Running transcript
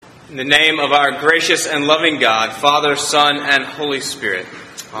In the name of our gracious and loving God, Father, Son, and Holy Spirit.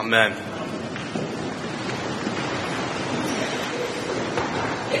 Amen.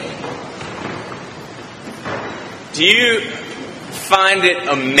 Do you find it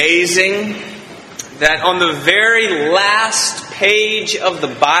amazing that on the very last page of the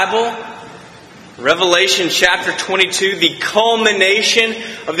Bible, Revelation chapter 22, the culmination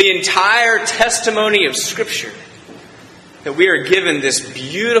of the entire testimony of Scripture, that we are given this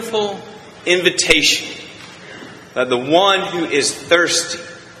beautiful invitation that the one who is thirsty,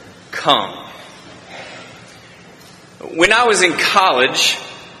 come. When I was in college,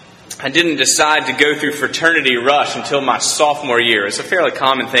 I didn't decide to go through fraternity rush until my sophomore year. It's a fairly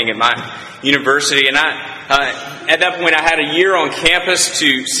common thing at my university. And at that point, I had a year on campus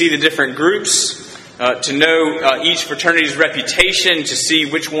to see the different groups, to know each fraternity's reputation, to see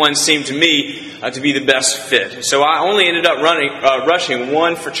which one seemed to me to be the best fit. So I only ended up rushing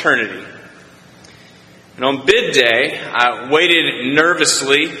one fraternity. And on bid day, I waited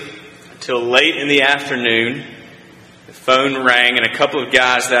nervously until late in the afternoon. The phone rang, and a couple of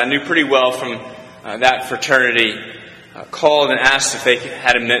guys that I knew pretty well from that fraternity called and asked if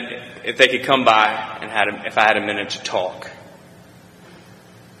they could come by and if I had a minute to talk.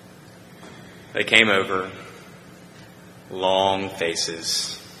 They came over, long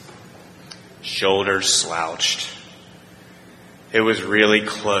faces, shoulders slouched. It was really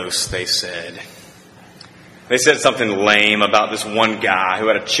close, they said. They said something lame about this one guy who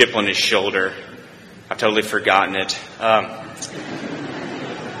had a chip on his shoulder. I've totally forgotten it.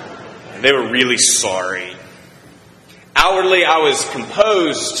 They were really sorry. Outwardly, I was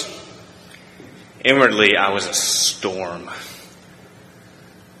composed. Inwardly, I was a storm.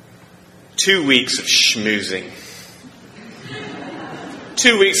 2 weeks of schmoozing.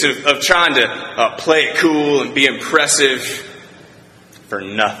 2 weeks of trying to play it cool and be impressive for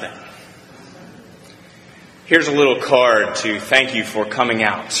nothing. Here's a little card to thank you for coming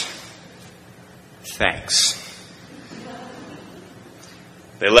out. Thanks.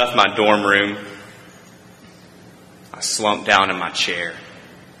 They left my dorm room. I slumped down in my chair.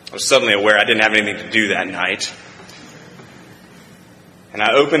 I was suddenly aware I didn't have anything to do that night. And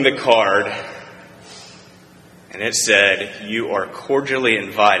I opened the card, and it said, "You are cordially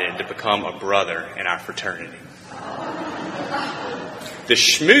invited to become a brother in our fraternity." The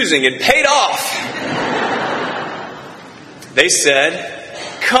schmoozing had paid off. They said,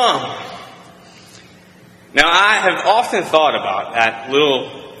 "Come." Now, I have often thought about that little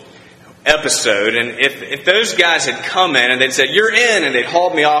episode, and if those guys had come in and they'd said, "You're in," and they'd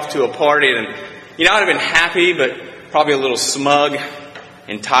hauled me off to a party, and I'd have been happy, but probably a little smug,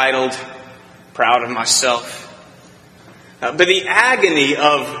 entitled, proud of myself. But the agony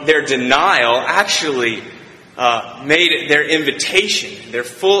of their denial actually made their invitation, their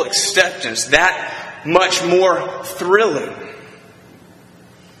full acceptance, that much more thrilling.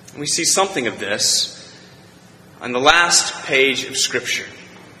 We see something of this on the last page of Scripture.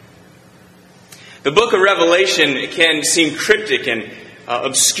 The book of Revelation can seem cryptic and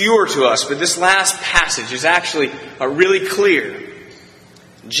obscure to us, but this last passage is actually really clear.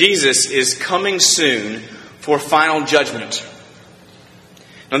 Jesus is coming soon for final judgment.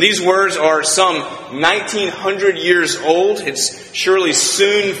 Now, these words are some 1900 years old. It's surely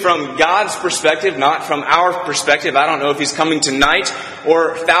soon from God's perspective, not from our perspective. I don't know if He's coming tonight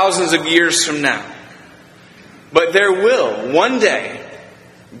or thousands of years from now. But there will, one day,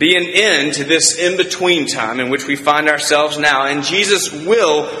 be an end to this in-between time in which we find ourselves now. And Jesus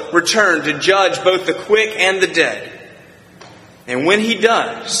will return to judge both the quick and the dead. And when He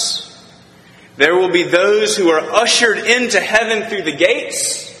does, there will be those who are ushered into heaven through the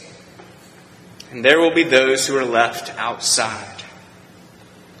gates, and there will be those who are left outside.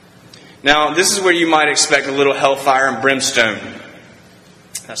 Now, this is where you might expect a little hellfire and brimstone.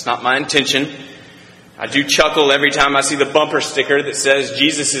 That's not my intention. I do chuckle every time I see the bumper sticker that says,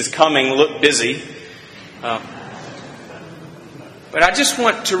 "Jesus is coming, look busy." But I just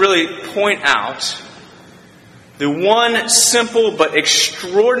want to really point out the one simple but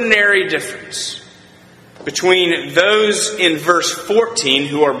extraordinary difference between those in verse 14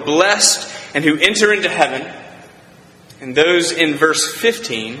 who are blessed and who enter into heaven, and those in verse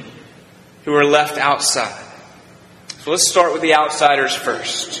 15 who are left outside. So let's start with the outsiders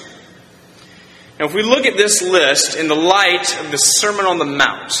first. Now, if we look at this list in the light of the Sermon on the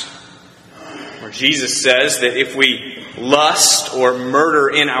Mount, where Jesus says that if we lust or murder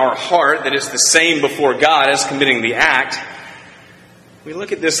in our heart, that it's the same before God as committing the act, we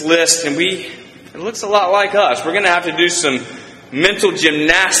look at this list and it looks a lot like us. We're going to have to do some mental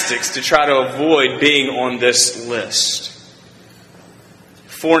gymnastics to try to avoid being on this list.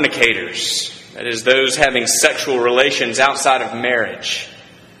 fornicators, that is, those having sexual relations outside of marriage,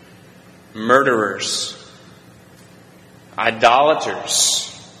 murderers, idolaters,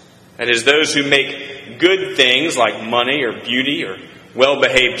 that is, those who make good things like money or beauty or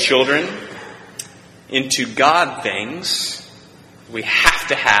well-behaved children into God things we have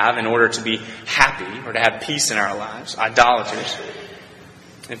to have in order to be happy or to have peace in our lives, idolaters.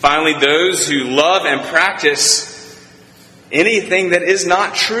 And finally, those who love and practice anything that is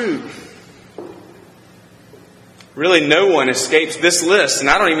not true. Really, no one escapes this list, and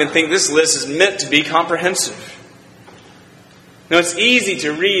I don't even think this list is meant to be comprehensive. Now, it's easy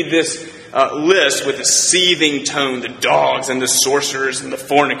to read this list with a seething tone, the dogs and the sorcerers and the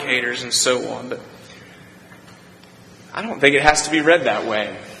fornicators and so on, but I don't think it has to be read that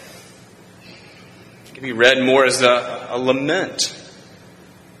way. It can be read more as a lament.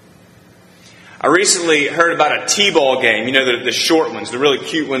 I recently heard about a t-ball game. You know, the short ones, the really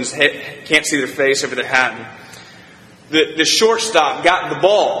cute ones, can't see their face over their hat. The shortstop got the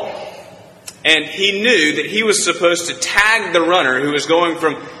ball, and he knew that he was supposed to tag the runner who was going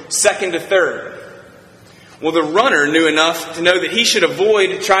from second to third. Well, the runner knew enough to know that he should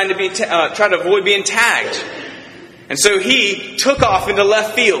avoid try to avoid being tagged. And so he took off into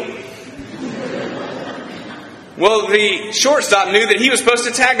left field. Well, the shortstop knew that he was supposed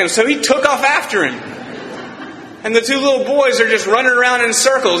to tag him, so he took off after him. And the two little boys are just running around in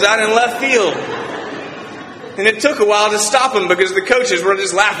circles out in left field. And it took a while to stop them because the coaches were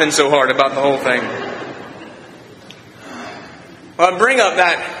just laughing so hard about the whole thing. Well, I bring up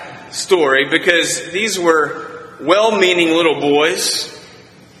that story because these were well-meaning little boys,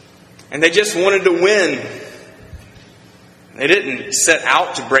 and they just wanted to win. They didn't set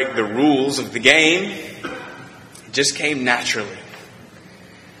out to break the rules of the game. It just came naturally.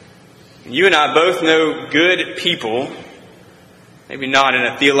 You and I both know good people, maybe not in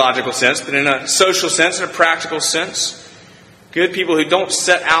a theological sense, but in a social sense, in a practical sense. Good people who don't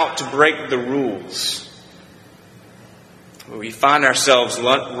set out to break the rules. We find ourselves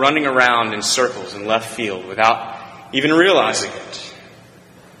running around in circles in left field without even realizing it.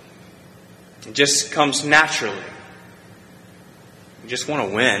 It just comes naturally. We just want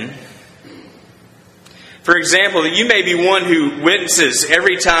to win. For example, you may be one who witnesses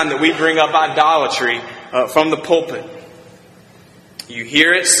every time that we bring up idolatry from the pulpit. You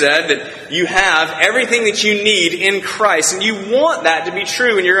hear it said that you have everything that you need in Christ, and you want that to be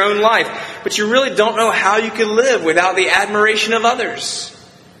true in your own life, but you really don't know how you can live without the admiration of others,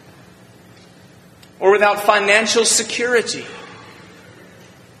 or without financial security,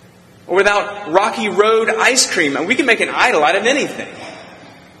 or without Rocky Road ice cream. And we can make an idol out of anything.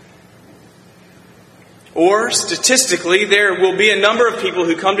 Or, statistically, there will be a number of people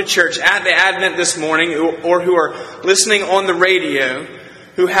who come to church at the Advent this morning or who are listening on the radio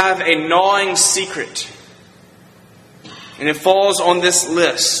who have a gnawing secret. And it falls on this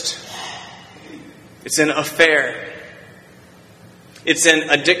list. It's an affair. It's an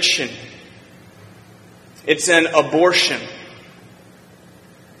addiction. It's an abortion.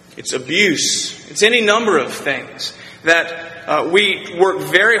 It's abuse. It's any number of things that we work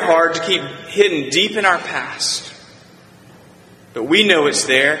very hard to keep hidden deep in our past. But we know it's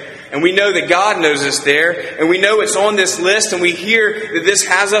there, and we know that God knows it's there, and we know it's on this list, and we hear that this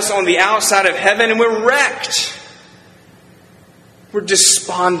has us on the outside of heaven, and we're wrecked. We're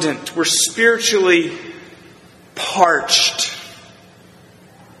despondent. We're spiritually parched.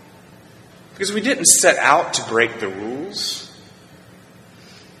 Because we didn't set out to break the rules.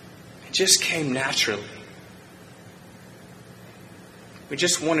 It just came naturally. We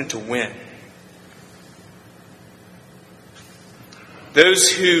just wanted to win.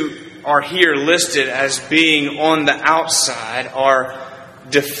 Those who are here listed as being on the outside are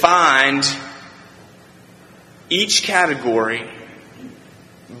defined, each category,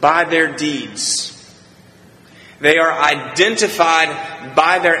 by their deeds. They are identified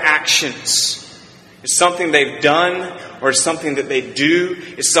by their actions. It's something they've done or it's something that they do.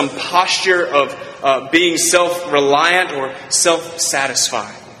 It's some posture of being self-reliant or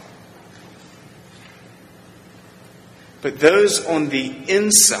self-satisfied. But those on the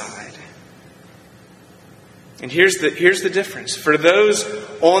inside, and here's the difference. For those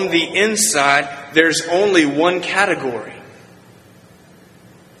on the inside, there's only one category.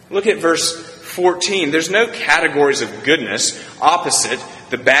 Look at verse 14. There's no categories of goodness opposite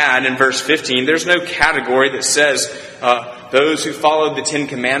the bad in verse 15. There's no category that says those who followed the Ten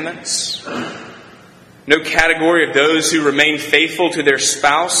Commandments. No category of those who remain faithful to their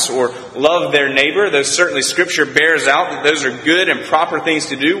spouse or love their neighbor. Though certainly Scripture bears out that those are good and proper things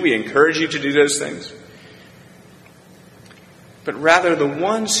to do. We encourage you to do those things. but rather the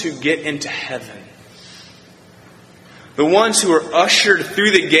ones who get into heaven. The ones who are ushered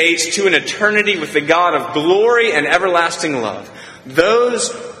through the gates to an eternity with the God of glory and everlasting love. Those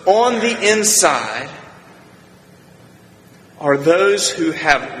on the inside are those who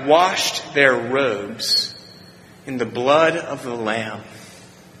have washed their robes in the blood of the Lamb.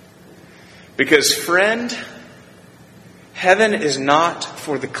 Because, friend, heaven is not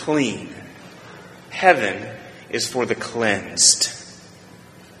for the clean. Heaven is for the cleansed.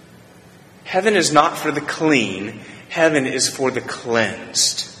 Heaven is not for the clean. Heaven is for the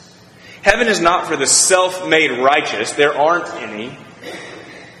cleansed. Heaven is not for the self-made righteous. There aren't any.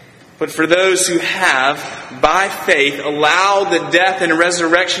 But for those who have, by faith, allowed the death and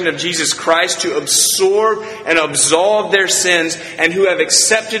resurrection of Jesus Christ to absorb and absolve their sins, and who have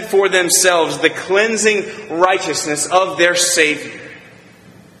accepted for themselves the cleansing righteousness of their Savior.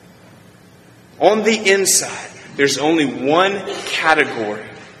 On the inside, there's only one category.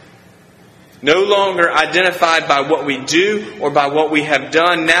 No longer identified by what we do or by what we have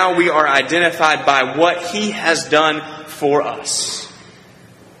done. Now we are identified by what He has done for us.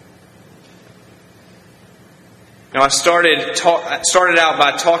 Now I started out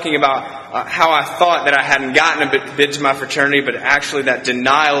by talking about how I thought that I hadn't gotten a bid to my fraternity, but actually that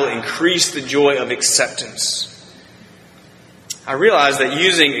denial increased the joy of acceptance. I realized that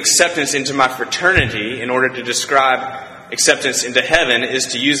using acceptance into my fraternity in order to describe acceptance into heaven is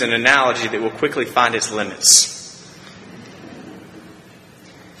to use an analogy that will quickly find its limits.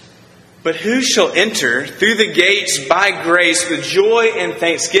 But who shall enter through the gates by grace with joy and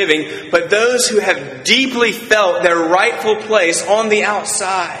thanksgiving, but those who have deeply felt their rightful place on the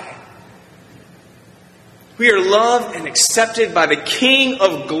outside? We are loved and accepted by the King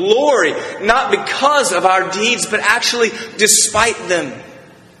of glory, not because of our deeds, but actually despite them.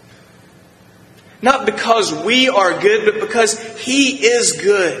 Not because we are good, but because He is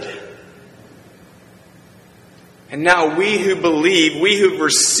good. And now we who believe, we who have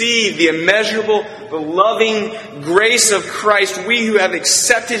received the immeasurable, the loving grace of Christ, we who have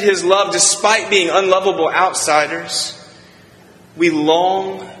accepted His love despite being unlovable outsiders, we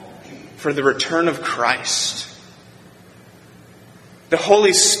long for the return of Christ. The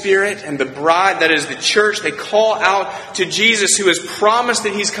Holy Spirit and the bride, that is the church, they call out to Jesus, who has promised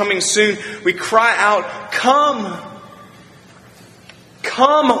that He's coming soon. We cry out, "Come!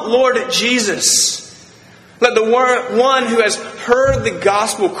 Come, Lord Jesus!" Let the one who has heard the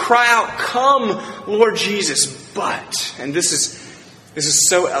gospel cry out, "Come, Lord Jesus." But, and this is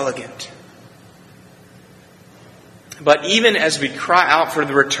so elegant, but even as we cry out for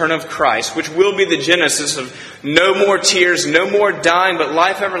the return of Christ, which will be the genesis of no more tears, no more dying, but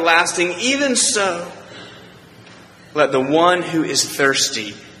life everlasting, even so, let the one who is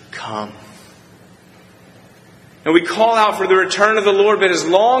thirsty come. And we call out for the return of the Lord, but as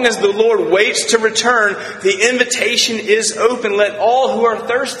long as the Lord waits to return, the invitation is open. Let all who are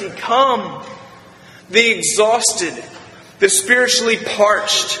thirsty come. The exhausted, the spiritually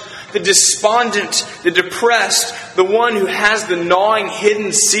parched, the despondent, the depressed, the one who has the gnawing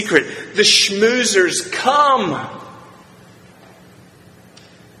hidden secret, the schmoozers, come.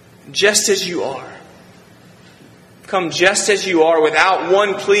 Just as you are. Come just as you are, without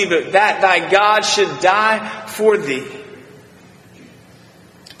one plea, but that thy God should die for thee.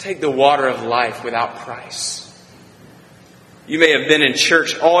 Take the water of life without price. You may have been in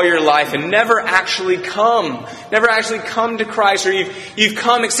church all your life and never actually come to Christ, or you've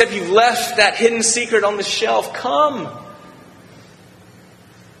come except you've left that hidden secret on the shelf. Come.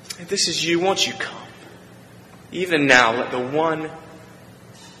 If this is you, won't you come? Even now, let the one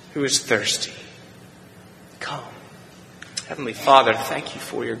who is thirsty come. Heavenly Father, thank you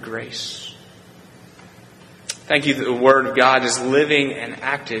for your grace. Thank you that the Word of God is living and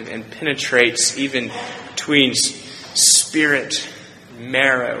active and penetrates even between spirit,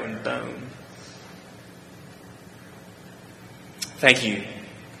 marrow, and bone. Thank you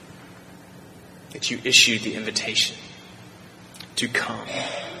that you issued the invitation to come.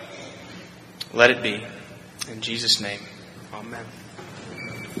 Let it be. In Jesus' name, amen.